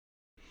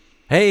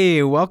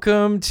Hey,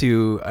 welcome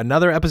to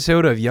another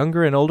episode of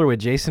Younger and Older with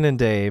Jason and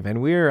Dave,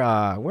 and we're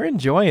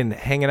enjoying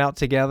hanging out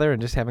together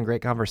and just having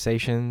great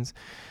conversations.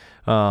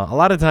 A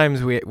lot of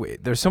times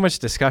there's so much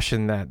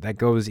discussion that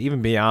goes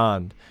even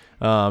beyond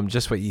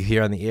just what you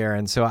hear on the air,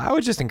 and so I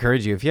would just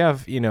encourage you, if you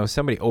have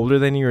somebody older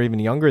than you or even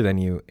younger than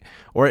you,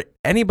 or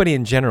anybody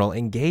in general,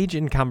 engage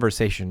in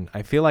conversation.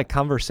 I feel like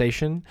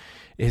conversation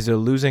is a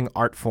losing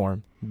art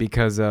form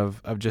because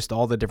of just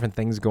all the different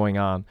things going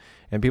on,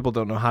 and people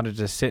don't know how to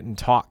just sit and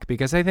talk.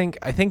 Because I think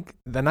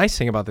the nice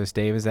thing about this,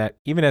 Dave, is that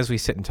even as we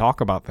sit and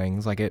talk about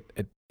things, like it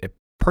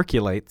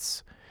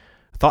percolates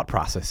thought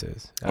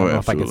processes. I don't know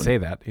if I could say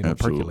that,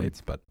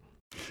 percolates, but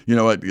you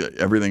know what?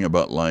 Everything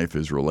about life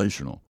is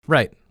relational,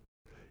 right?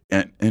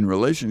 And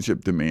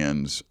relationship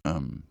demands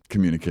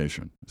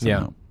communication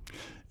somehow. Yeah.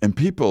 And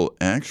people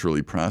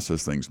actually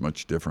process things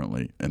much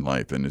differently in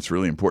life, and it's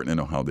really important to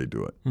know how they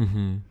do it.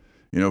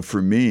 Mm-hmm.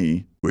 For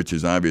me, which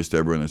is obvious to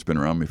everyone that's been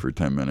around me for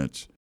 10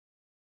 minutes,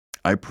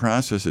 I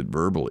process it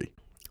verbally.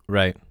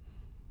 Right.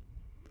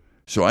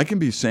 So I can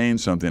be saying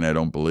something I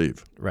don't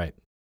believe. Right.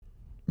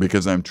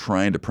 Because I'm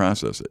trying to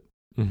process it.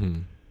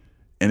 Mm-hmm.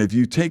 And if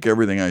you take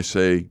everything I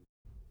say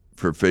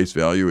for face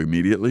value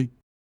immediately,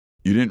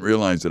 you didn't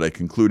realize that I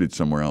concluded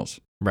somewhere else.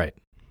 Right.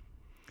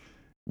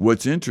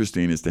 What's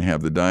interesting is to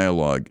have the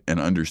dialogue and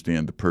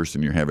understand the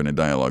person you're having a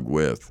dialogue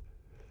with.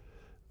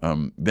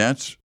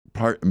 That's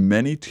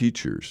many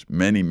teachers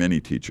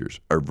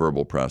are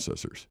verbal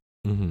processors.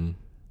 Mm-hmm.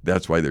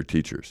 That's why they're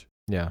teachers.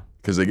 Yeah.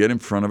 Because they get in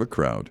front of a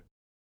crowd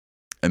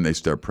and they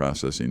start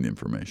processing the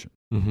information.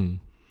 Mm-hmm.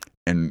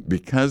 And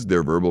because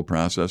they're verbal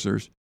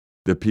processors,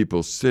 the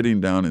people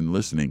sitting down and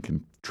listening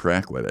can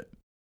track with it.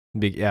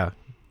 Yeah,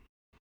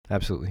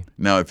 absolutely.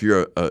 Now, if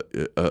you're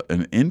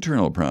an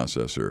internal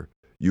processor,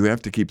 you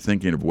have to keep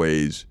thinking of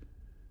ways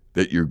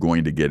that you're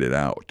going to get it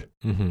out.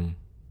 Mm-hmm.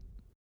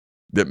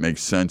 That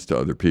makes sense to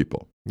other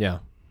people. Yeah.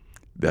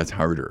 That's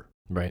harder.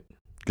 Right.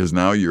 Because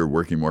now you're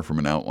working more from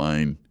an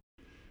outline.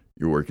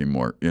 You're working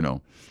more,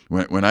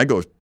 when I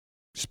go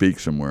speak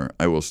somewhere,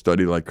 I will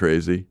study like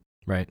crazy.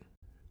 Right.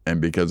 And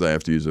because I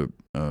have to use a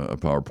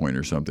PowerPoint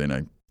or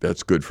something,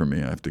 that's good for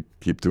me. I have to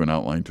keep to an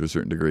outline to a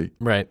certain degree.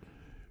 Right.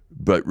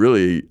 But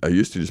really, I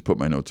used to just put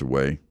my notes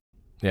away.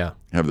 Yeah.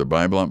 Have the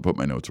Bible out and put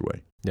my notes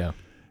away. Yeah.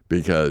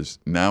 Because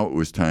now it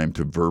was time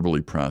to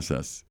verbally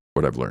process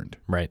what I've learned.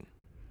 Right.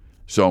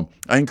 So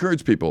I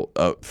encourage people,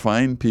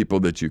 find people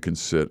that you can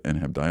sit and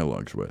have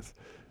dialogues with.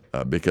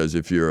 Because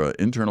if you're an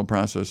internal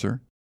processor,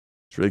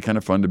 it's really kind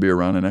of fun to be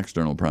around an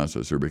external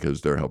processor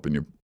because they're helping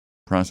you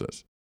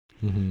process.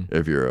 Mm-hmm.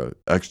 If you're an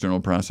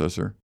external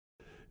processor,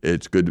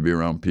 it's good to be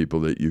around people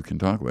that you can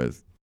talk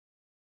with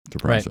to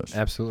process.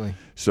 Right, absolutely.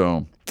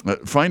 So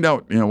find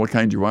out, what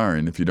kind you are.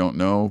 And if you don't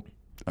know,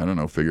 I don't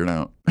know, figure it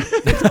out.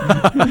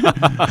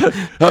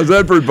 How's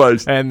that for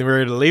advice? And we're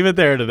going to leave it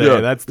there today. Yeah,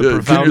 That's the profound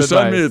advice. Can you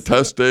send me a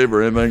test, Dave,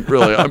 or anything?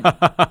 Really,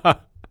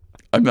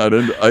 I'm not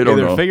into. I don't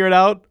know. Either figure it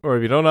out, or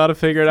if you don't know how to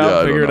figure it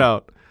out, figure it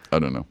out. I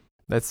don't know.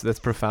 That's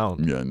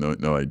profound. Yeah,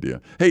 no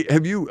idea. Hey,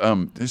 have you?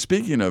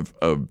 Speaking of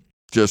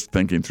just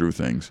thinking through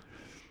things,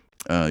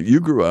 you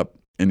grew up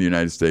in the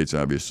United States,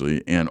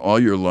 obviously, and all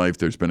your life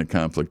there's been a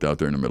conflict out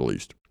there in the Middle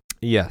East.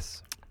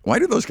 Yes. Why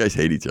do those guys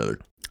hate each other?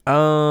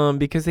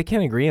 Because they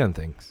can't agree on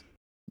things.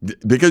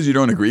 Because you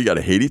don't agree, you got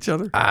to hate each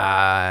other?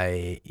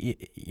 I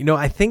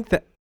think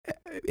that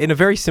in a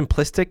very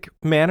simplistic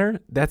manner,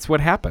 that's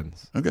what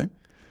happens. Okay.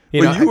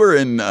 You were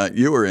in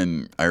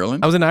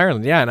Ireland? I was in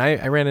Ireland, yeah, and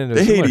I ran into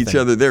They hate each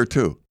other there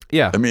too.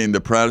 Yeah. I mean,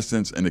 the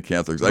Protestants and the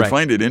Catholics. Right. I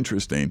find it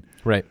interesting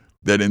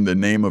that in the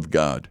name of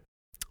God.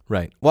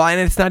 Right. Well, and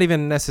it's not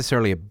even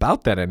necessarily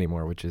about that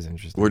anymore, which is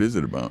interesting. What is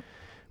it about?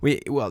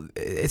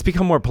 It's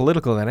become more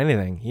political than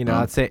anything.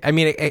 I'd say. I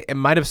mean, it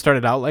might have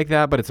started out like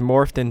that, but it's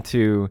morphed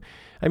into.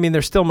 I mean,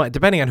 there's still,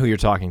 depending on who you're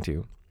talking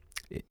to,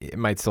 it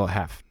might still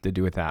have to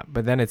do with that.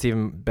 But then it's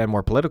even been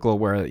more political,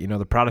 where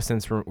the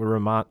Protestants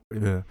want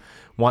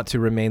to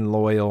remain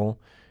loyal,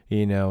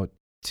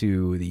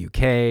 to the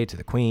UK, to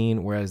the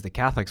Queen, whereas the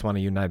Catholics want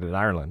a united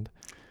Ireland.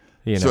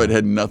 So it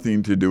had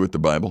nothing to do with the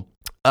Bible?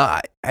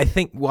 I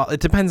think. Well, it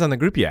depends on the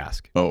group you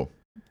ask. Oh.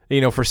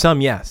 For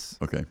some, yes.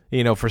 Okay.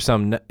 For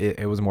some,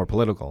 it was more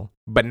political.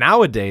 But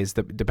nowadays,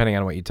 depending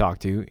on what you talk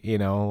to,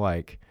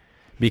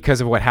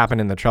 because of what happened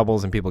in the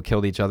Troubles and people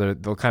killed each other,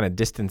 they'll kind of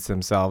distance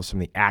themselves from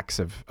the acts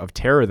of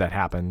terror that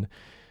happened,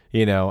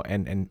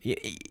 and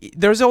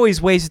there's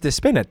always ways to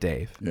spin it,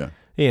 Dave. Yeah.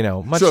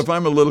 So if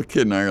I'm a little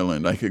kid in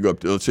Ireland, I could go up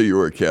to, let's say you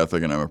were a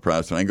Catholic and I'm a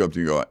Protestant, I go up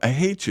to you and go, I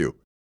hate you.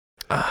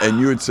 And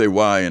you would say,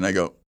 why? And I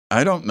go,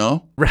 I don't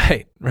know.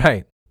 Right.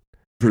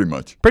 Pretty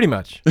much.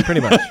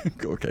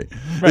 Okay.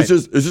 Right.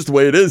 It's just the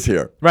way it is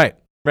here. Right.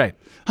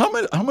 How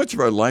much of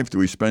our life do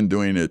we spend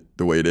doing it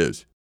the way it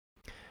is?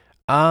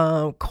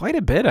 Quite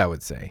a bit, I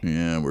would say.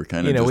 Yeah, we're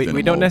kind of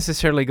we don't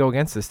necessarily go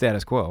against the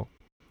status quo.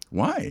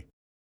 Why?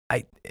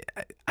 I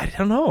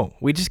don't know.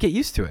 We just get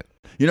used to it.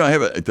 I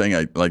have a thing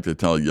I like to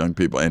tell young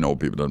people and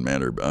old people, doesn't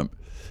matter.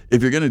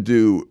 If you're going to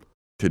do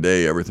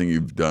today everything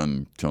you've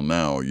done till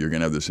now, you're going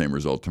to have the same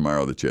result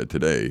tomorrow that you had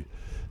today.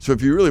 So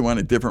if you really want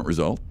a different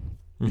result,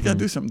 you got to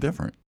do something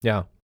different.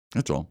 Yeah.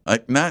 That's all.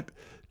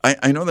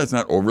 I know that's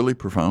not overly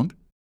profound.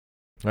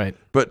 Right.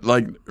 But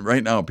like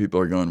right now, people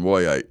are going,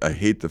 boy, I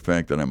hate the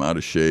fact that I'm out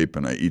of shape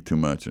and I eat too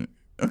much. And,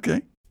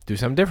 okay. Do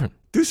something different.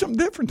 Do something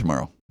different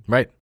tomorrow.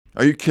 Right.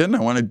 Are you kidding? I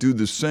want to do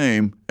the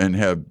same and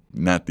have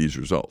not these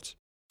results.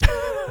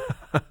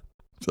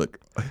 It's like,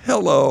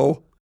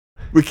 hello.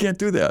 We can't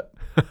do that.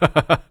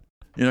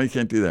 You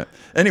can't do that.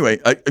 Anyway,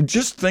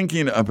 just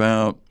thinking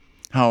about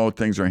how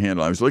things are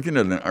handled. I was looking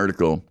at an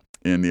article,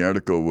 and the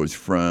article was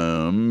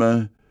from,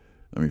 let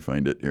me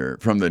find it here,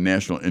 from the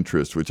National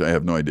Interest, which I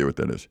have no idea what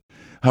that is.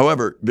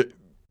 However,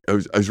 I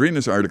was reading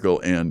this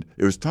article, and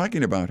it was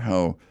talking about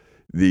how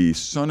the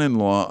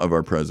son-in-law of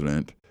our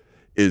president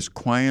is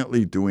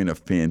quietly doing a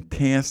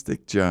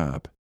fantastic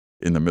job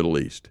in the Middle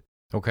East.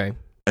 Okay.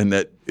 And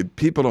that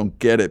people don't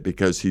get it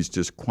because he's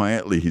just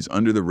quietly, he's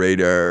under the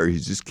radar,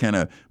 he's just kind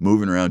of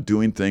moving around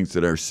doing things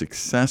that are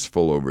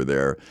successful over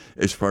there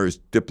as far as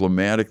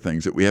diplomatic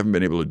things that we haven't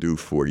been able to do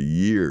for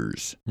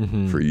years,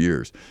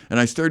 And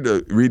I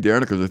started to read the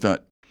articles. I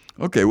thought,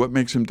 okay, what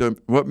makes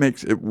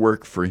it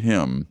work for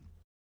him?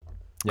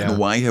 Yeah. And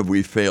why have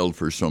we failed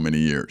for so many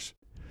years?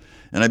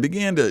 And I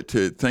began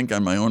to think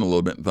on my own a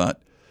little bit and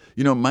thought,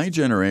 my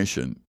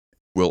generation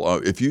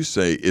will, if you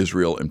say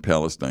Israel and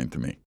Palestine to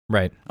me,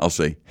 right, I'll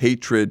say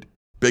hatred,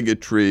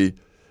 bigotry.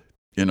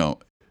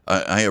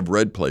 I have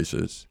read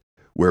places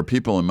where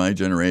people in my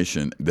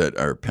generation that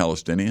are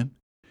Palestinian,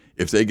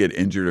 if they get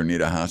injured or need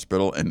a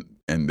hospital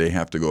and they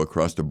have to go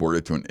across the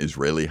border to an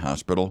Israeli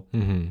hospital,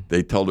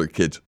 they tell their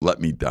kids, let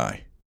me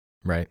die.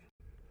 Right.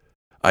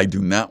 I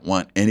do not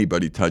want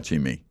anybody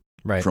touching me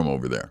from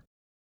over there.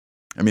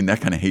 I mean, that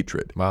kind of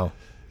hatred. Wow.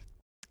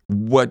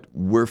 What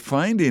we're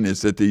finding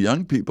is that the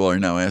young people are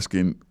now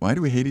asking, why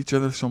do we hate each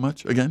other so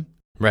much again?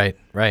 Right.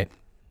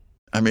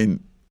 I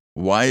mean,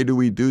 why do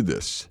we do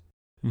this?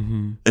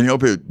 Mm-hmm.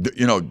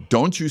 And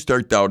don't you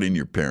start doubting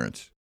your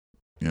parents.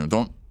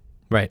 Don't.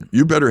 Right.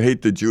 You better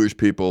hate the Jewish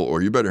people,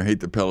 or you better hate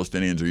the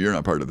Palestinians, or you're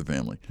not part of the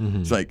family.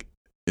 Mm-hmm. It's like,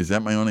 is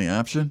that my only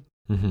option?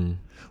 Mm-hmm.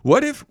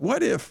 What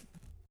if,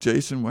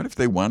 Jason? What if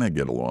they want to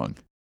get along?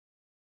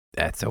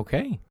 That's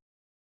okay.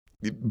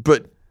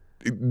 But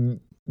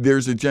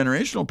there's a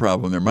generational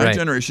problem there. My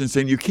generation is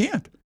saying you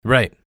can't.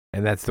 Right.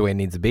 And that's the way it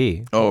needs to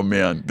be. Oh,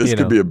 man, this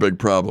could be a big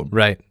problem.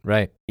 Right.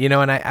 And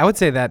I would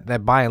say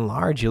that by and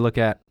large, you look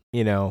at,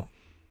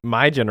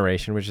 my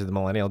generation, which is the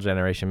millennial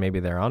generation, maybe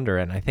they're under,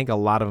 and I think a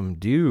lot of them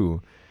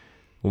do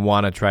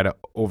want to try to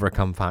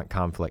overcome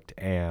conflict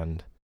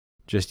and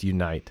just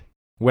unite,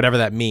 whatever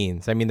that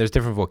means. I mean, there's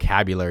different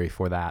vocabulary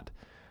for that,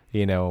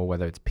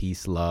 whether it's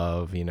peace,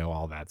 love,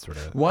 all that sort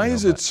of. Why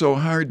is it so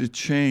hard to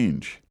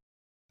change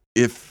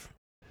if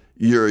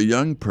you're a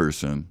young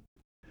person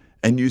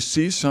and you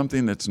see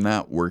something that's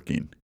not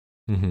working?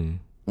 Mm-hmm.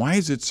 Why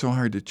is it so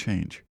hard to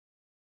change?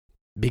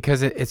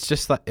 Because it's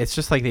just like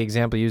the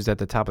example used at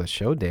the top of the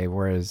show, Dave.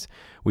 Whereas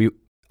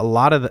a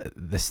lot of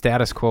the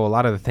status quo, a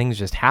lot of the things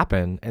just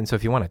happen, and so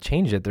if you want to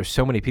change it, there's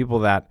so many people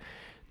that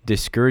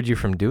discourage you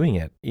from doing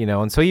it.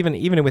 And so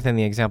even within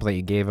the example that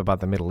you gave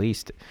about the Middle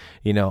East,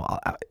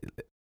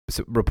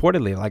 so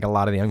reportedly, like a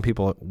lot of the young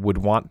people would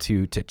want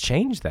to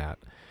change that.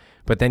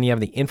 But then you have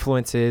the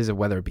influences of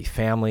whether it be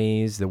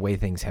families, the way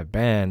things have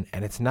been,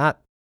 and it's not,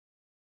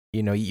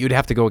 you'd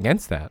have to go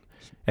against that.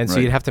 And so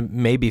you'd have to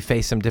maybe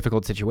face some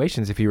difficult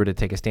situations if you were to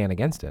take a stand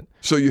against it.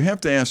 So you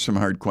have to ask some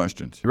hard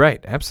questions. Right,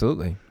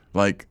 absolutely.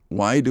 Like,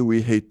 why do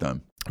we hate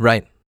them?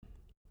 Right.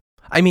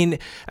 I mean,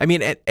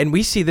 and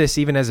we see this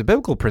even as a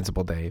biblical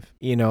principle, Dave.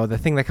 The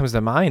thing that comes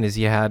to mind is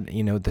you had,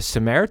 the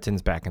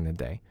Samaritans back in the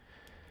day.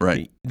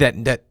 Right.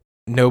 That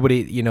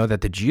nobody,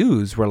 that the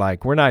Jews were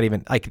like, we're not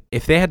even, like,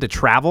 if they had to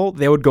travel,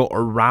 they would go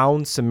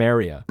around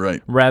Samaria.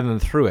 Right. Rather than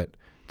through it,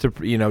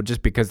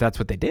 just because that's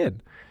what they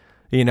did.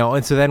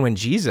 And so then when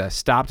Jesus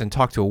stopped and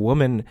talked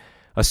to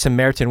a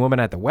Samaritan woman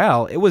at the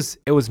well, it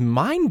was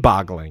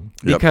mind-boggling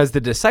because the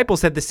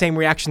disciples had the same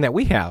reaction that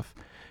we have,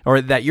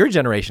 or that your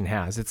generation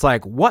has. It's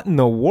like, what in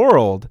the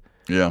world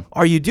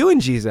are you doing,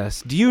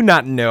 Jesus? Do you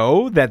not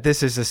know that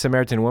this is a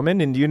Samaritan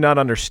woman, and do you not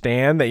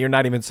understand that you're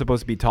not even supposed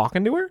to be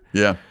talking to her?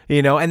 Yeah.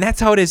 And that's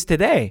how it is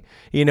today,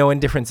 in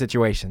different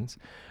situations.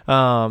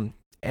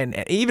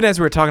 And even as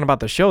we were talking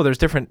about the show,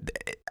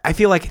 I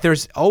feel like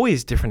there's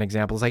always different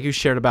examples. Like you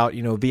shared about,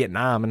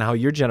 Vietnam and how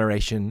your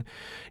generation,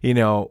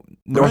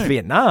 North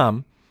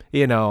Vietnam,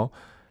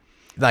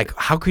 like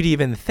how could you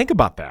even think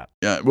about that?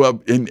 Yeah.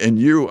 Well, and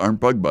you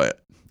aren't bugged by it.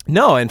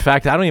 No, in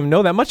fact, I don't even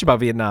know that much about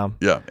Vietnam.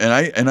 Yeah.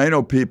 And I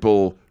know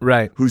people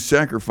who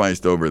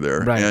sacrificed over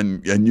there. Right.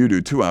 And you do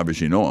too,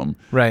 obviously know them.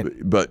 Right.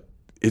 But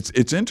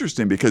it's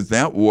interesting because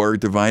that war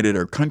divided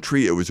our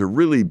country. It was a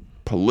really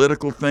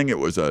political thing. It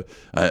was an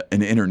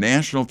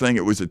international thing.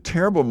 It was a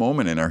terrible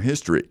moment in our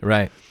history.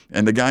 Right.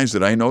 And the guys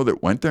that I know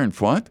that went there and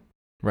fought,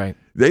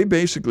 they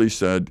basically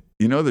said,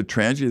 the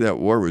tragedy of that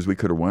war was we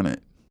could have won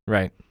it.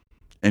 Right.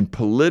 And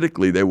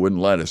politically, they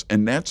wouldn't let us.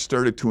 And that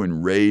started to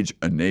enrage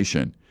a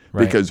nation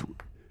because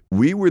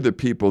we were the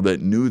people that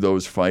knew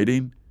those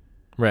fighting.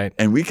 Right.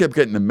 And we kept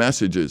getting the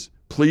messages,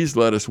 please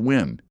let us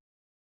win.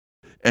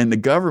 And the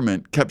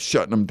government kept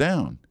shutting them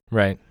down.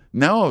 Right.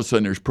 Now all of a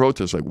sudden there's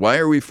protests like, why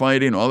are we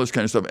fighting? All this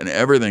kind of stuff. And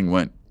everything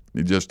went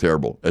just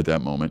terrible at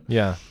that moment.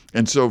 Yeah.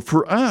 And so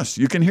for us,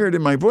 you can hear it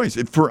in my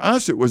voice. For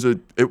us, it was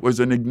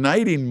an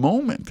igniting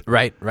moment.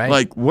 Right.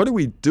 Like, what are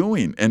we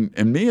doing? And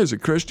me as a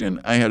Christian,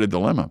 I had a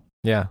dilemma.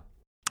 Yeah.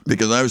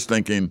 Because I was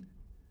thinking,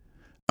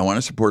 I want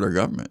to support our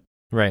government.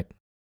 Right.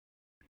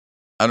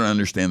 I don't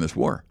understand this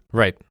war.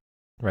 Right.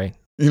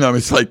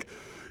 It's like,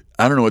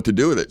 I don't know what to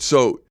do with it.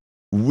 So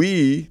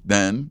we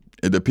then,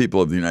 the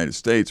people of the United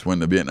States, when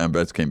the Vietnam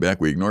vets came back,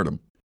 we ignored them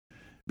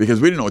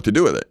because we didn't know what to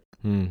do with it.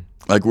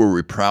 Like, were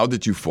we proud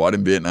that you fought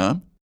in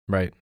Vietnam?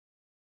 Right.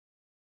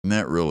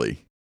 Not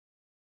really.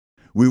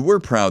 We were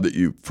proud that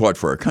you fought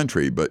for our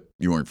country, but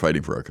you weren't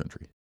fighting for our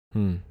country.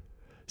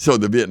 So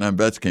the Vietnam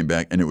vets came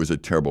back, and it was a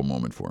terrible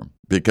moment for them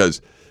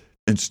because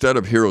instead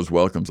of heroes'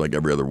 welcomes like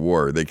every other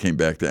war, they came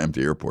back to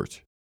empty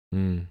airports.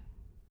 And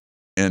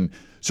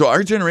so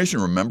our generation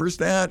remembers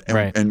that,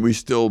 and we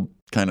still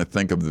kind of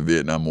think of the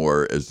Vietnam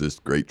War as this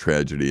great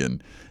tragedy.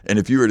 And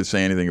if you were to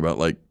say anything about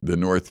like the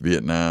North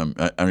Vietnam,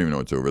 I don't even know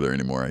what's over there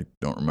anymore. I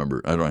don't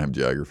remember. I don't have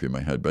geography in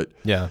my head. But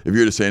if you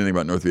were to say anything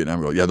about North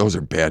Vietnam, go, yeah, those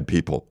are bad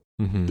people.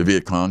 The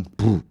Viet Cong,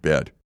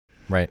 bad.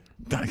 Right.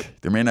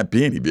 There may not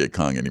be any Viet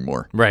Cong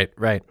anymore. Right.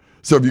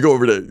 So if you go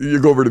over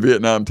to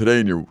Vietnam today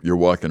and you're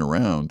walking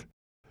around,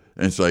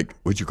 and it's like,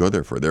 what'd you go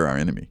there for? They're our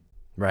enemy.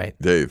 Right.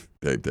 Dave.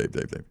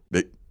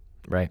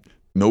 Right.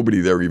 Nobody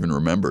there even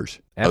remembers.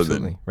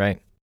 Absolutely. Right.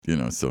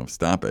 So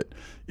stop it.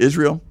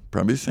 Israel,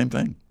 probably the same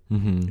thing.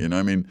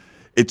 I mean,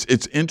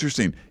 it's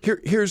interesting.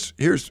 Here's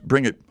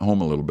bring it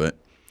home a little bit.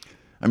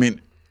 I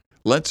mean,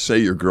 let's say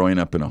you're growing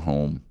up in a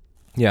home.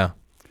 Yeah.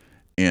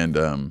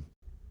 And,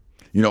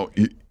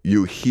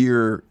 you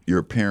hear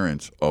your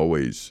parents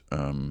always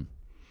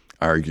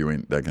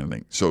arguing, that kind of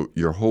thing. So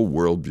your whole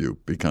worldview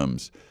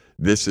becomes,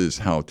 this is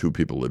how two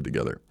people live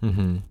together.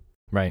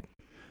 Right.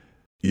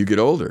 You get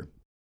older.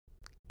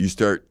 You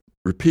start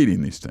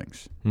repeating these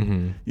things.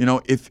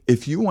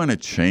 If you want to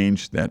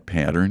change that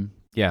pattern,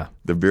 the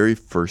very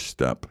first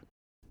step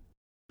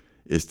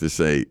is to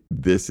say,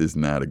 this is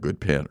not a good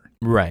pattern.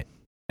 Right.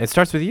 It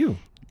starts with you.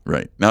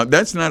 Right. Now,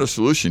 that's not a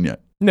solution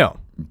yet. No.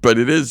 But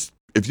it is,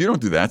 if you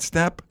don't do that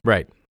step.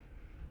 Right.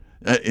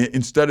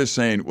 Instead of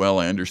saying, well,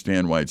 I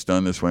understand why it's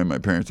done this way, my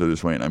parents are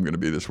this way, and I'm going to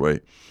be this way,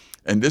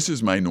 and this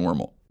is my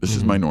normal. This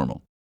is my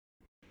normal.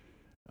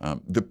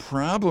 The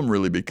problem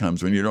really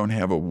becomes when you don't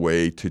have a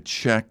way to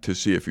check to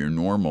see if your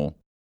normal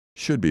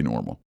should be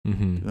normal.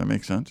 Does that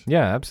make sense?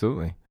 Yeah,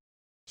 absolutely.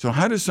 So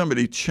how does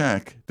somebody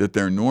check that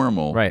they're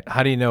normal? Right.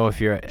 How do you know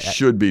if you're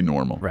should be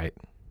normal? Right.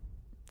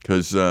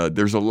 Because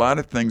there's a lot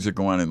of things that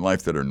go on in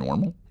life that are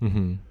normal,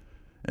 and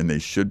they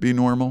should be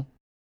normal.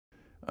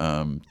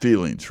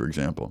 Feelings, for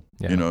example.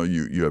 Yeah.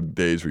 You have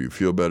days where you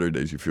feel better,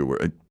 days you feel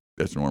worse.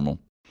 That's normal.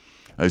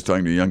 I was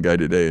talking to a young guy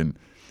today, and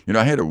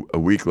I had a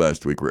week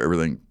last week where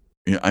everything.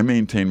 I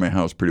maintained my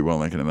house pretty well,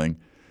 that kind of thing.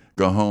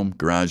 Go home,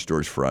 garage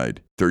doors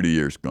fried, 30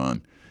 years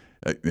gone.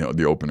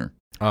 The opener.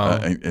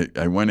 Oh.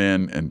 I went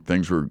in and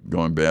things were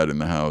going bad in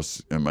the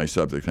house, and my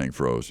septic tank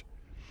froze.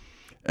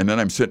 And then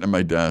I'm sitting at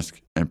my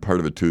desk, and part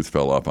of a tooth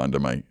fell off onto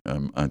my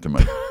tongue.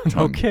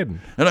 No kidding.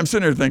 And I'm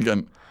sitting there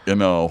thinking,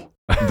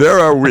 there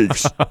are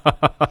weeks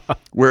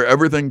where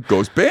everything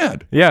goes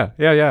bad. Yeah.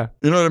 You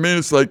know what I mean?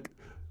 It's like,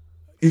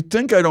 you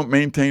think I don't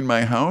maintain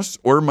my house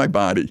or my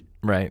body.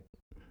 Right.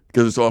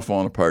 Because it's all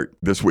falling apart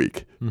this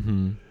week.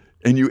 And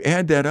you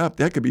add that up,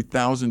 that could be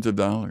thousands of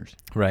dollars.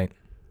 Right.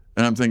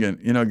 And I'm thinking,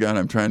 God,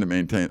 I'm trying to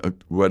maintain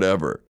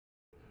whatever.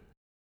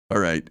 All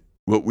right.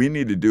 What we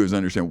need to do is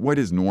understand what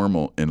is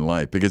normal in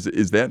life. Because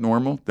is that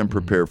normal? Then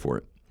prepare for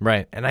it.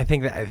 Right. And I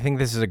think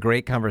this is a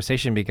great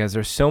conversation because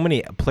there's so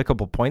many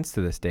applicable points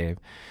to this, Dave,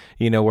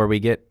 where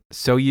we get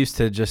so used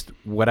to just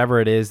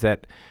whatever it is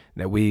that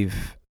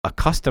we've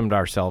accustomed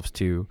ourselves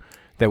to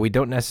that we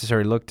don't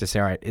necessarily look to say,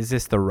 all right, is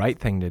this the right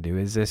thing to do?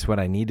 Is this what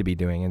I need to be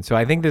doing? And so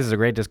I think this is a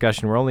great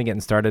discussion. We're only getting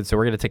started, so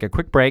we're going to take a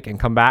quick break and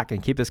come back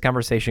and keep this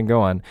conversation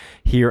going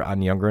here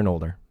on Younger and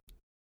Older.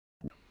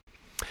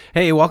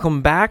 Hey,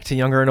 welcome back to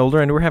Younger and Older,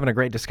 and we're having a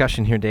great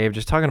discussion here, Dave,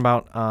 just talking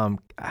about,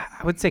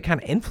 I would say,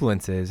 kind of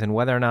influences and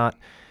whether or not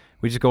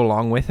we just go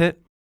along with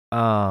it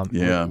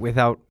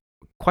without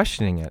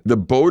questioning it. The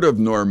boat of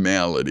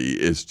normality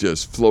is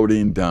just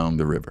floating down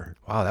the river.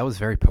 Wow, that was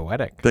very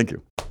poetic. Thank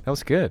you. That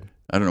was good.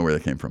 I don't know where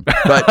that came from.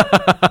 But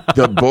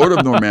the boat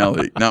of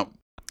normality. Now,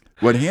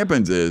 what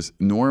happens is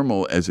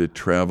normal as it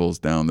travels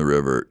down the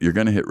river, you're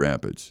going to hit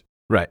rapids.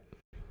 Right.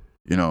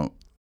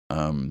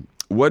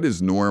 What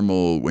is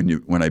normal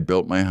when I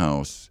built my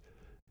house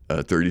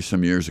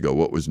 30-some years ago?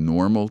 What was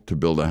normal to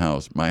build a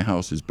house? My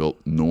house is built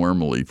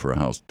normally for a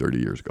house 30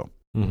 years ago.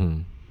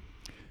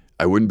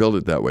 I wouldn't build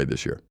it that way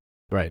this year.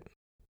 Right.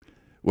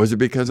 Was it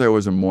because I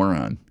was a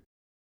moron?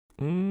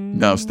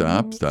 No,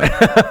 stop.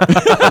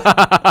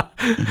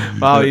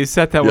 Wow, you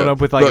set that one up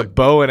with a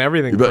bow and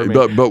everything for me.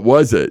 But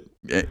was it?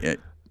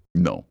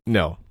 No.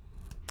 No.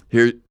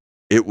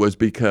 It was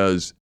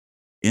because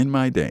in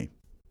my day,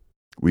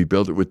 We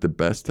built it with the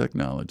best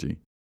technology,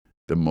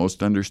 the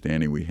most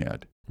understanding we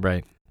had.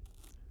 Right.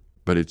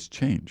 But it's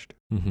changed.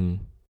 Mm-hmm.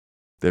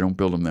 They don't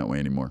build them that way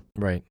anymore.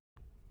 Right.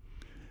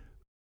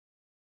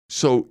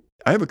 So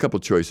I have a couple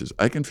choices.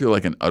 I can feel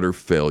like an utter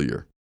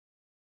failure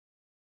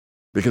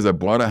because I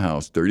bought a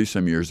house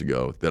 30-some years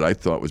ago that I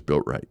thought was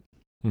built right.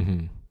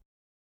 Mm-hmm.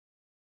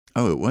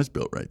 Oh, it was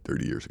built right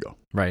 30 years ago.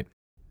 Right.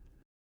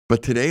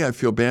 But today I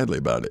feel badly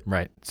about it.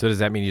 Right. So does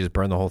that mean you just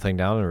burn the whole thing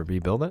down and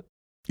rebuild it?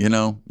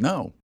 No.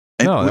 No,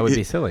 that would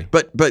be silly.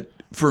 But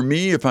for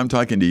me, if I'm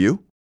talking to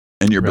you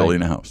and you're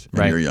building a house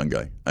and you're a young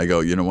guy, I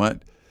go, you know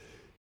what?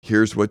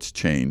 Here's what's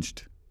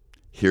changed.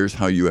 Here's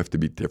how you have to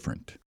be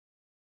different.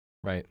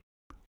 Right.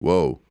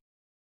 Whoa.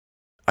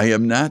 I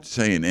am not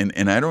saying,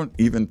 and I don't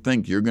even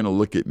think you're going to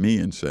look at me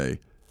and say,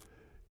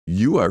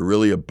 you are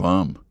really a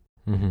bum.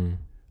 Mm-hmm.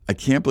 I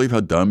can't believe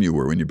how dumb you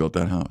were when you built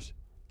that house.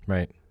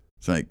 Right.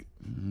 It's like,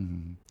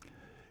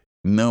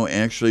 no,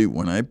 actually,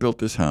 when I built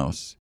this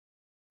house,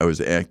 I was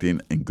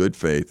acting in good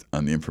faith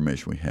on the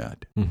information we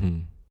had. Mm-hmm.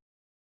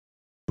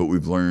 But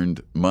we've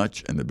learned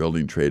much, and the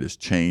building trade has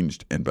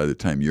changed. And by the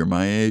time you're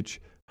my age,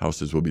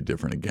 houses will be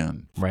different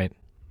again. Right.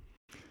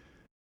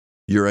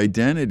 Your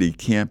identity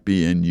can't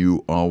be in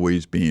you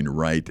always being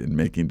right and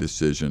making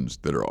decisions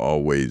that are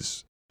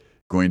always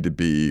going to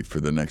be, for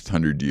the next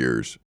 100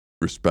 years,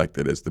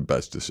 respected as the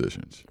best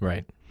decisions.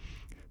 Right.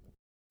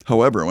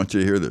 However, I want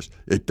you to hear this.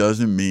 It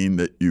doesn't mean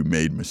that you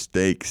made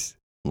mistakes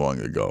long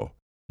ago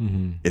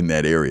in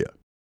that area.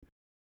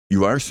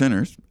 You are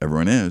sinners.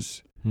 Everyone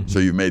is. Mm-hmm. So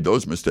you've made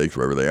those mistakes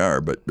wherever they are,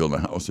 but building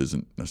a house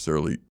isn't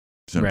necessarily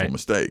a simple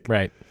mistake.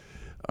 Right.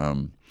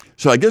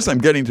 So I guess I'm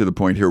getting to the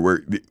point here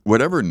where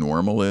whatever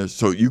normal is,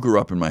 so you grew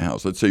up in my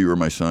house. Let's say you were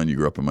my son, you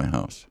grew up in my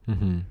house.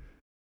 Mm-hmm.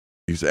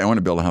 You say, I want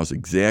to build a house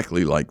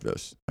exactly like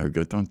this. I would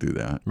go, don't do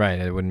that. Right.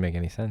 It wouldn't make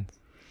any sense.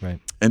 Right.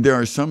 And there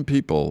are some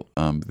people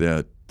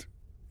that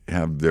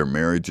have their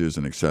marriages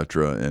and et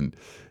cetera, and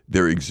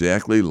they're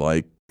exactly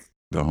like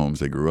the homes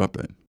they grew up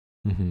in.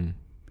 Mm-hmm.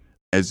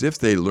 As if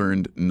they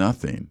learned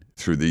nothing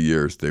through the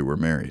years they were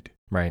married.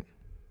 Right.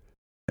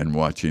 And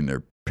watching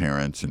their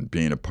parents and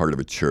being a part of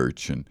a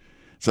church. And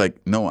it's like,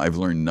 no, I've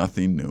learned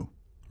nothing new.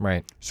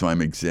 Right. So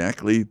I'm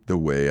exactly the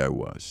way I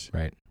was.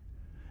 Right.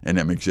 And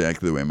I'm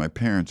exactly the way my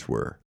parents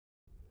were.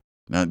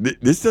 Now,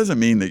 this doesn't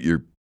mean that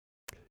you're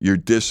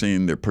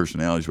dissing their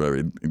personalities,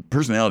 whatever.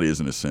 Personality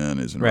isn't a sin,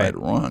 isn't right or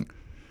wrong.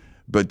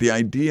 But the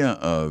idea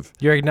of...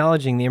 You're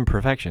acknowledging the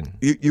imperfection.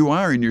 You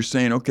are, and you're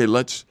saying, okay,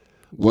 let's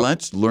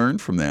learn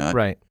from that.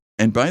 Right.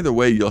 And by the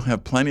way, you'll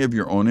have plenty of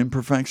your own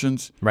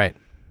imperfections. Right.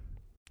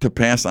 To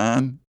pass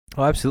on.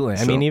 Oh, absolutely.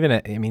 So,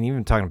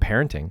 even talking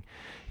parenting,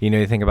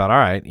 you think about, all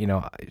right,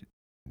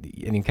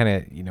 and you kind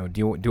of,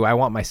 do I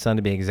want my son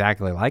to be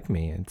exactly like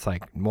me? It's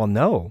like, well,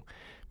 no,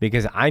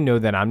 because I know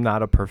that I'm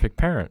not a perfect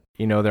parent.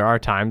 There are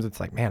times it's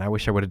like, man, I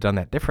wish I would have done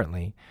that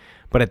differently.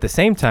 But at the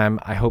same time,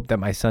 I hope that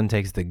my son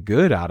takes the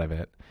good out of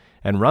it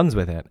and runs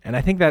with it. And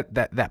I think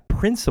that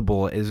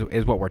principle is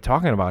what we're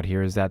talking about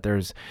here, is that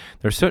there's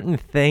certain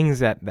things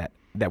that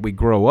we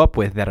grow up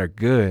with that are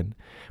good,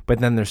 but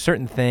then there's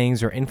certain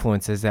things or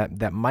influences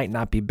that might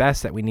not be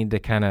best that we need to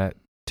kind of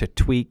to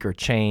tweak or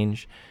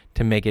change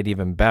to make it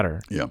even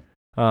better. Yeah.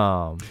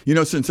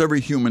 Since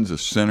every human's a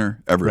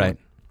sinner, everyone,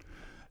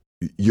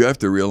 you have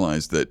to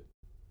realize that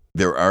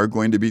there are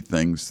going to be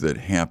things that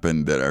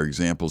happen that are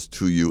examples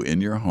to you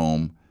in your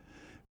home,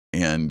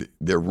 and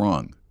they're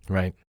wrong.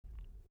 Right.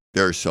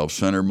 There are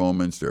self-centered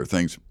moments. There are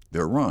things,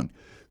 they're wrong.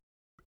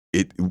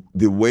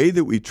 The way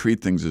that we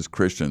treat things as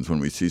Christians when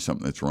we see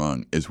something that's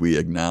wrong is we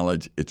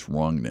acknowledge its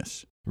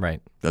wrongness.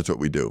 Right. That's what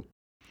we do.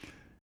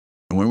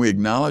 And when we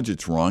acknowledge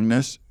its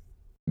wrongness,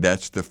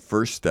 that's the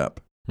first step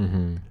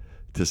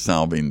to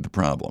solving the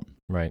problem.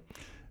 Right.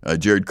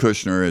 Jared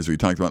Kushner, as we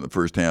talked about in the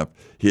first half,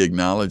 he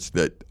acknowledged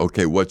that,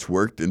 okay, what's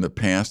worked in the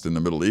past in the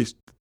Middle East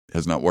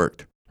has not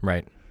worked.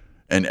 Right.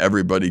 And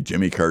everybody,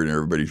 Jimmy Carter, and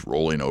everybody's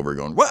rolling over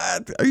going,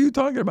 what are you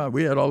talking about?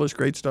 We had all this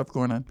great stuff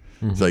going on.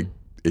 It's like,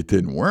 it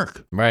didn't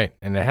work. Right.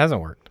 And it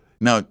hasn't worked.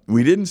 Now,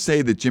 we didn't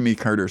say that Jimmy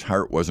Carter's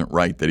heart wasn't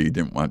right, that he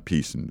didn't want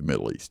peace in the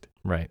Middle East.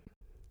 Right.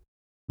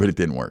 But it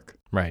didn't work.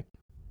 Right.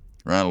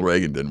 Ronald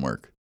Reagan didn't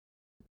work.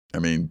 I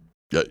mean,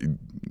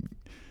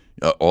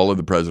 all of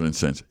the presidents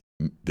since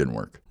didn't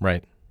work.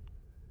 Right.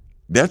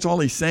 That's all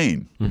he's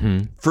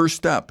saying. First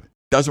step,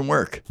 doesn't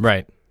work.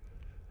 Right.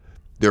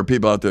 There are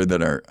people out there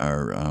that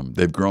are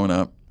they've grown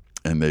up,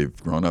 and they've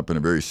grown up in a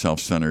very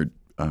self-centered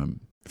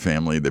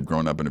family. They've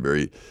grown up in a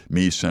very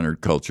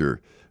me-centered culture.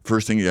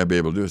 First thing you got to be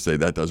able to do is say,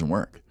 that doesn't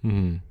work.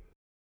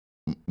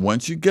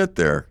 Once you get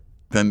there,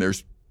 then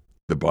there's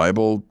the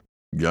Bible,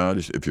 God,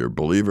 if you're a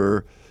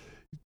believer,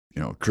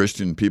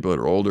 Christian people that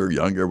are older,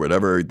 younger,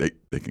 whatever, they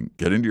can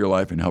get into your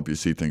life and help you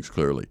see things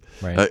clearly.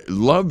 Right. I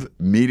love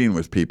meeting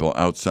with people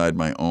outside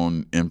my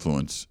own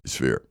influence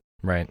sphere.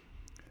 Right.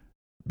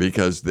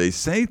 Because they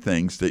say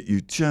things that you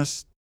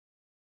just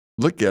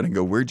look at and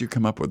go, where'd you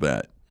come up with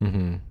that?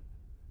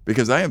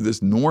 Because I have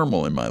this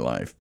normal in my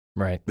life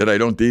that I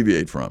don't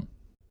deviate from.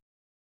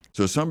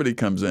 So somebody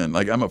comes in,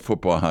 like I'm a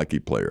football, hockey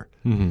player.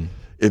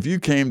 If you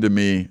came to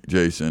me,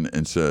 Jason,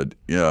 and said,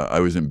 yeah, I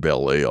was in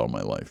ballet all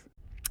my life.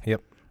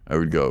 Yep. I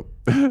would go,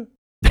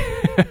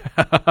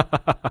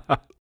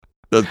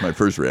 that's my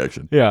first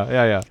reaction.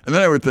 Yeah. And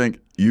then I would think,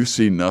 you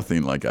see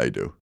nothing like I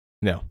do.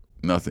 No.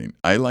 Nothing.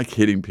 I like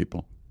hitting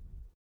people.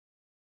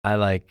 I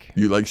like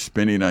You like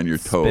spinning on your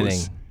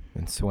toes. spinning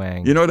and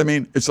swaying. You know what I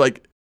mean? It's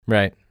like,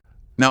 Right.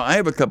 now I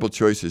have a couple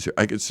choices here.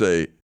 I could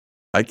say,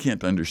 I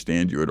can't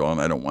understand you at all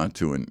and I don't want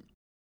to.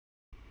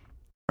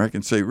 Or I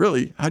can say,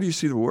 really, how do you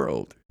see the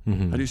world?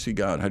 Mm-hmm. How do you see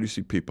God? How do you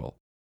see people?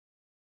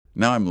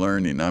 Now I'm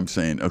learning. I'm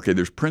saying, okay,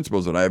 there's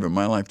principles that I have in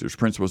my life. There's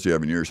principles you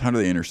have in yours. How do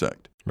they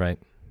intersect? Right.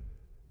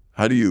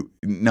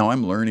 Now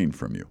I'm learning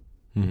from you.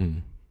 Mm-hmm.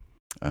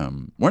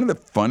 One of the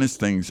funnest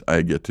things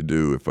I get to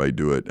do, if I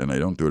do it, and I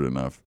don't do it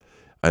enough,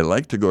 I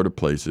like to go to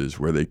places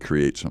where they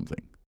create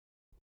something.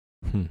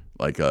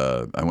 Like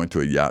I went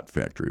to a yacht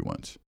factory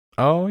once.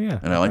 Oh, yeah.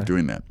 And I like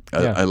doing that.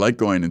 I like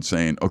going and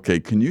saying, okay,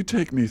 can you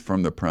take me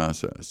from the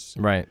process?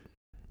 Right.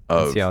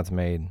 Of, see how it's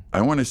made.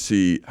 I want to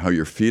see how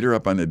your feet are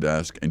up on the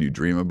desk and you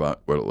dream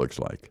about what it looks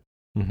like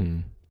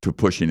to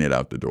pushing it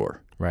out the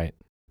door. Right.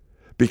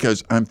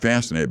 Because I'm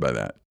fascinated by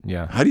that.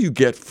 Yeah. How do you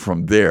get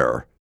from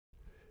there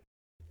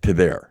to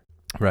there?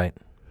 Right.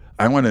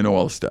 I want to know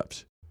all the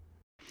steps.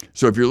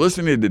 So if you're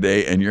listening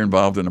today and you're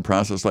involved in a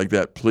process like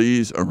that,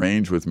 please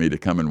arrange with me to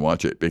come and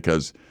watch it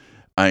because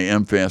I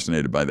am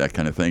fascinated by that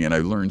kind of thing. And I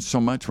learned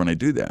so much when I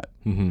do that.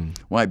 Mm-hmm.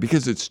 Why?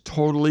 Because it's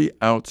totally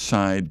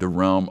outside the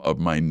realm of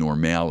my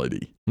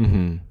normality.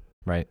 Mm-hmm.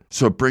 Right.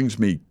 So it brings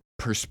me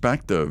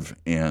perspective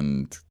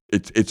and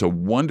it's a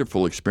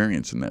wonderful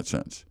experience in that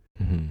sense.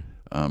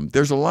 Mm-hmm.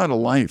 There's a lot of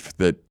life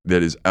that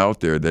is out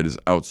there that is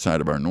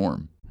outside of our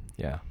norm.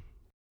 Yeah.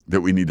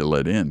 That we need to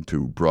let in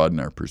to broaden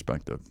our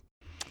perspective.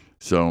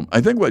 So I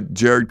think what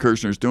Jared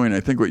Kirshner is doing, I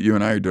think what you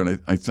and I are doing,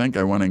 I think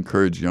I want to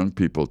encourage young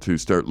people to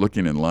start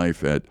looking in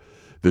life at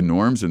the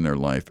norms in their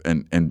life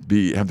and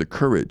have the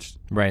courage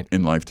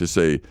in life to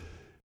say,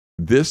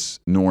 this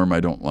norm I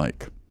don't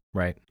like.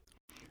 Right.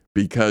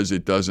 Because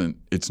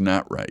it's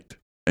not right.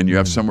 And you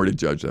have somewhere to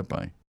judge that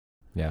by.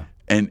 Yeah.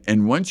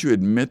 And once you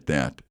admit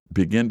that,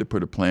 begin to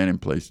put a plan in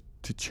place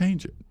to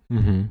change it.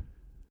 Mm-hmm.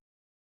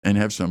 And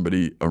have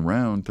somebody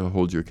around to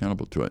hold you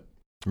accountable to it.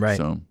 Right.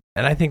 So,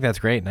 and I think that's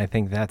great. And I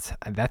think that's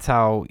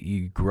how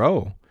you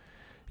grow.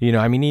 You know,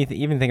 I mean,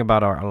 even think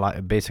about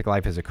our basic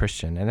life as a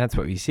Christian. And that's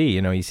what we see.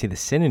 You know, you see the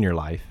sin in your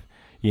life,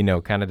 you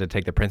know, kind of to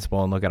take the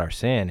principle and look at our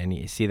sin. And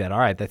you see that, all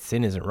right, that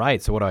sin isn't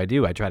right. So what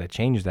do? I try to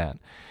change that.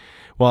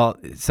 Well,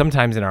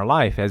 sometimes in our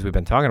life, as we've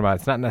been talking about,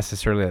 it's not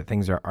necessarily that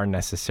things are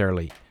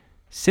necessarily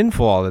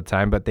sinful all the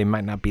time, but they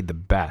might not be the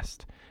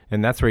best.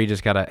 And that's where you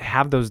just got to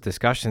have those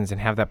discussions and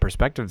have that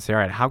perspective to say, all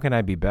right, how can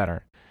I be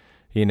better?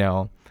 You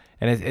know,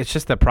 and it's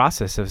just the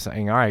process of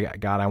saying, all right,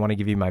 God, I want to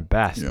give you my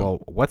best. Yeah.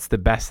 Well, what's the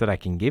best that I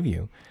can give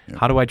you? Yeah.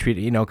 How do I treat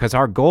it? You know, because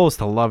our goal is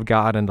to love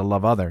God and to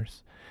love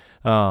others.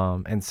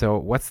 And so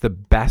what's the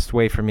best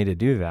way for me to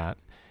do that?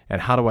 And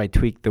how do I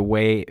tweak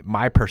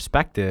my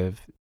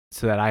perspective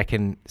so that I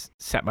can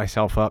set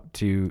myself up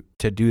to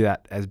do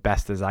that as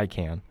best as I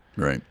can?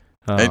 Right.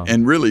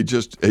 And really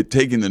just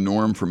taking the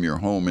norm from your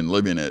home and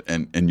living it,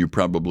 and you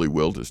probably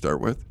will to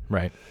start with,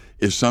 right,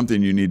 is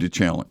something you need to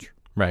challenge.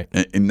 Right.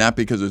 And not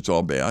because it's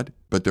all bad,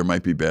 but there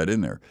might be bad in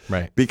there.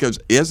 Right. Because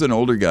as an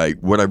older guy,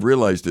 what I've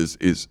realized is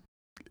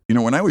you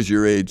know, when I was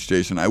your age,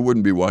 Jason, I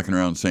wouldn't be walking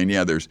around saying,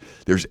 yeah,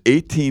 there's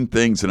 18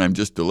 things that I'm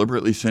just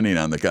deliberately sinning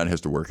on that God has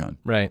to work on.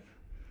 Right.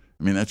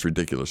 I mean, that's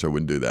ridiculous. I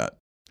wouldn't do that.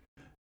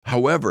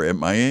 However, at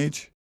my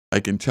age, I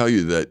can tell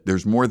you that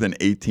there's more than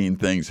 18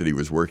 things that he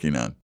was working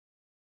on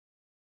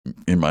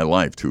in my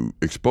life to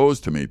expose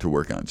to me to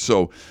work on.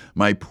 So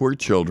my poor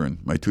children,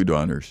 my two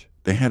daughters,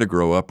 they had to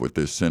grow up with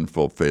this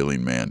sinful,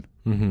 failing man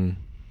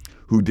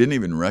who didn't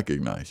even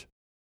recognize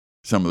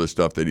some of the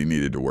stuff that he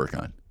needed to work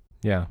on.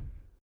 Yeah.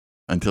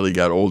 Until he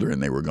got older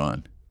and they were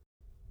gone.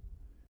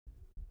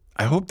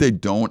 I hope they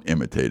don't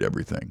imitate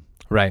everything.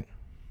 Right.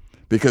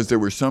 Because there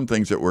were some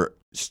things that were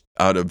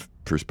out of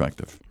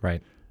perspective.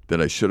 Right. That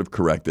I should have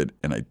corrected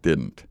and I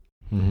didn't.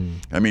 Mm-hmm.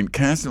 I mean,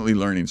 constantly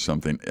learning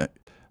something.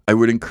 I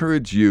would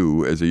encourage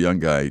you as a young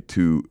guy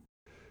to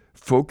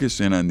focus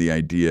in on the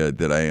idea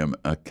that I am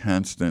a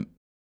constant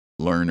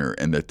learner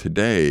and that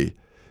today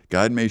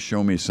God may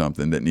show me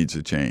something that needs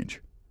to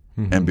change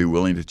and be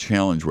willing to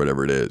challenge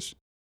whatever it is.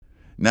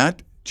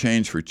 Not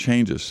change for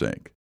change's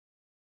sake,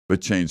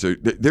 but change.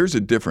 There's a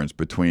difference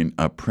between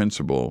a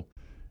principle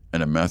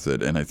and a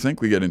method, and I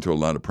think we get into a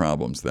lot of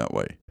problems that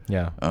way.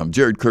 Yeah.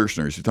 Jared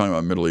Kirshner, he's talking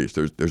about Middle East.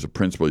 There's a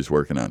principle he's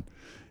working on.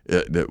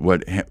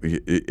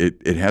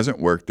 It hasn't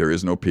worked. There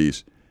is no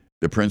peace.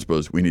 The principle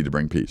is we need to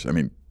bring peace. I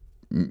mean,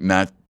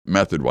 not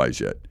method-wise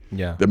yet.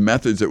 Yeah. The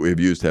methods that we've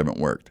used haven't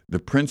worked. The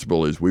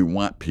principle is we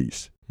want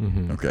peace.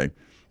 Okay?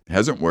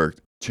 Hasn't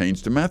worked.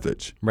 Change the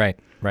methods. Right.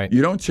 Right.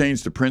 You don't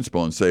change the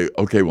principle and say,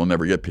 okay, we'll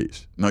never get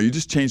peace. No, you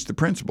just change the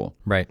principle.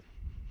 Right.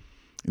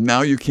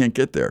 Now you can't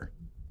get there.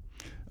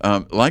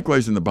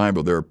 Likewise, in the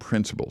Bible, there are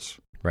principles.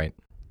 Right.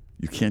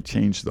 You can't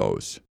change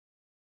those.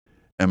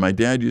 And my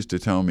dad used to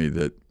tell me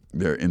that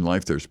there in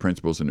life there's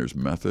principles and there's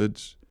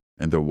methods,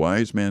 and the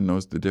wise man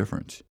knows the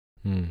difference.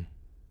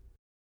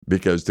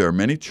 Because there are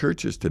many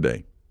churches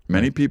today,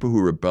 many people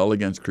who rebel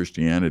against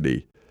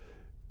Christianity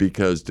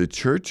because the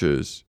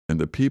churches and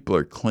the people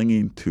are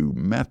clinging to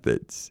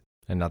methods.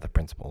 And not the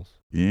principles.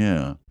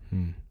 Yeah.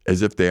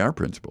 As if they are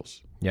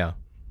principles. Yeah.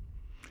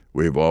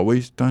 We've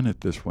always done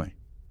it this way.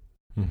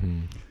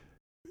 Mm-hmm.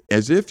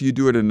 As if you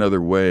do it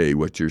another way,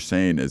 what you're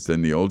saying is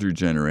then the older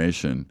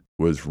generation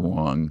was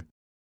wrong,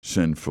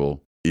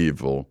 sinful,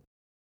 evil.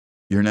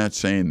 You're not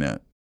saying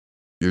that.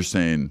 You're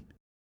saying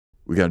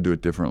we got to do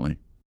it differently.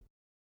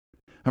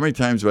 How many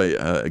times have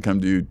I come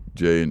to you,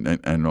 Jay, and I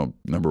don't know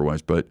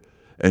number-wise,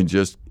 and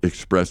just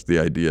express the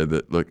idea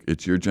that, look,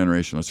 it's your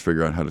generation. Let's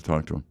figure out how to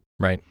talk to them.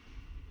 Right.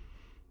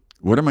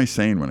 What am I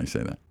saying when I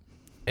say that?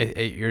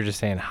 You're just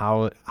saying,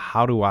 how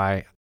do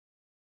I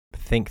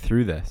think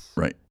through this?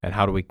 Right. And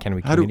can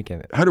we communicate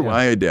it? How do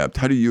I adapt?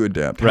 How do you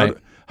adapt? Right.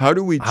 How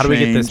do we change? How do we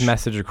get this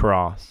message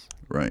across?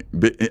 Right.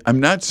 But I'm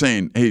not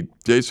saying, hey,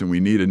 Jason,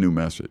 we need a new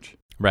message.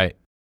 Right.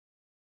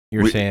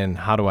 You're saying,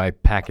 how do I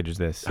package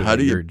this? So how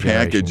do you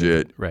package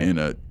it right. in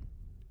an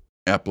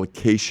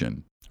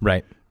application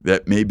right.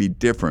 that may be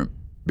different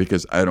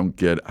because I don't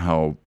get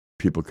how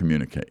people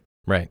communicate?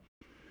 Right.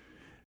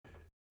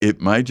 At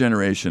my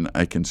generation,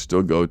 I can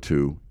still go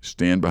to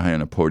stand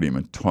behind a podium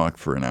and talk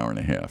for an hour and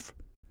a half.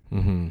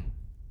 Mm-hmm.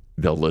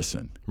 They'll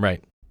listen.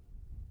 Right.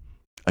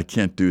 I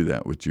can't do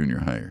that with junior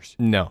hires.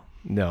 No,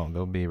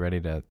 they'll be ready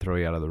to throw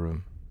you out of the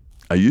room.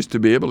 I used to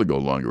be able to go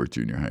longer with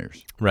junior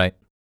hires. Right.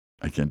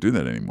 I can't do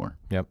that anymore.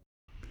 Yep.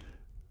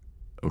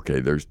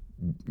 Okay, there's,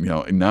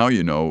 now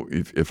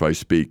if I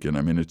speak and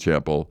I'm in a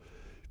chapel,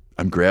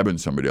 I'm grabbing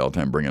somebody all the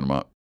time, bringing them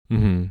up.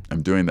 Mm-hmm.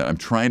 I'm doing that. I'm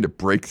trying to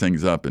break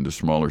things up into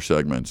smaller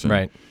segments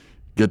and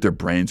get their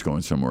brains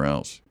going somewhere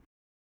else.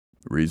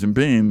 The reason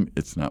being,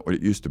 it's not what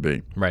it used to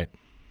be. Right.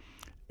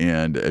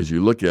 And as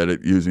you look at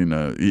it, using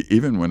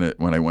even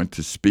when I went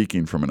to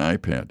speaking from an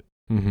iPad,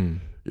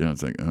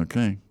 it's like,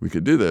 okay, we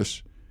could do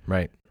this.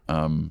 Right.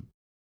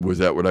 Was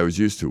that what I was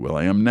used to? Well,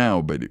 I am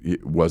now, but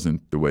it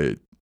wasn't the way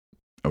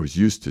I was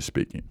used to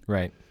speaking.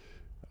 Right.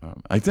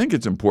 I think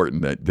it's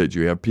important that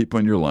you have people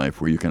in your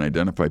life where you can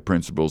identify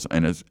principles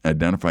and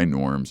identify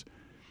norms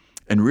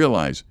and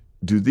realize,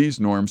 do these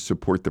norms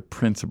support the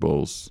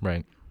principles?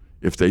 Right.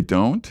 If they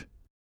don't,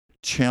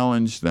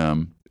 challenge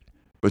them,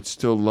 but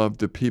still love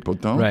the people.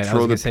 Don't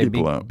throw the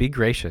people out. Be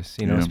gracious,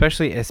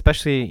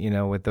 especially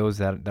with those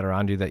that are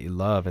around you that you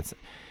love. It's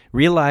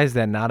realize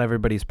that not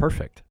everybody's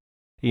perfect.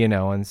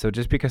 And so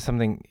just because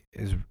something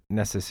is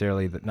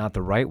necessarily not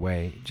the right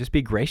way, just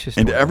be gracious.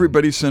 And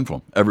everybody's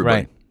sinful. Everybody.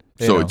 Right.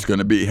 So it's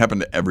going to happen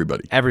to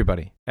everybody.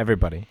 Everybody.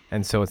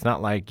 And so it's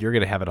not like you're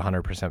going to have it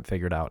 100%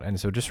 figured out. And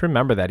so just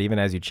remember that even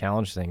as you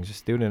challenge things,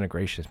 just do it in a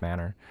gracious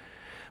manner.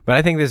 But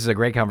I think this is a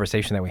great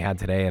conversation that we had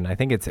today, and I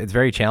think it's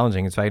very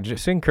challenging. And so I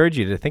just encourage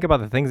you to think about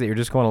the things that you're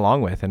just going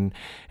along with and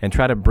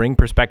try to bring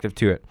perspective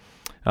to it.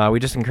 We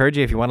just encourage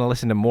you, if you want to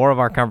listen to more of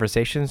our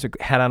conversations,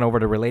 head on over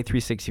to Relate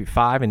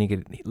 365, and you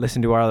can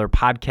listen to our other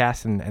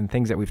podcasts and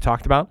things that we've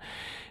talked about.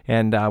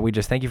 And we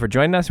just thank you for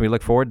joining us. We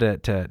look forward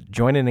to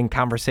joining in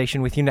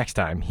conversation with you next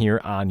time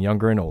here on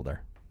Younger and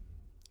Older.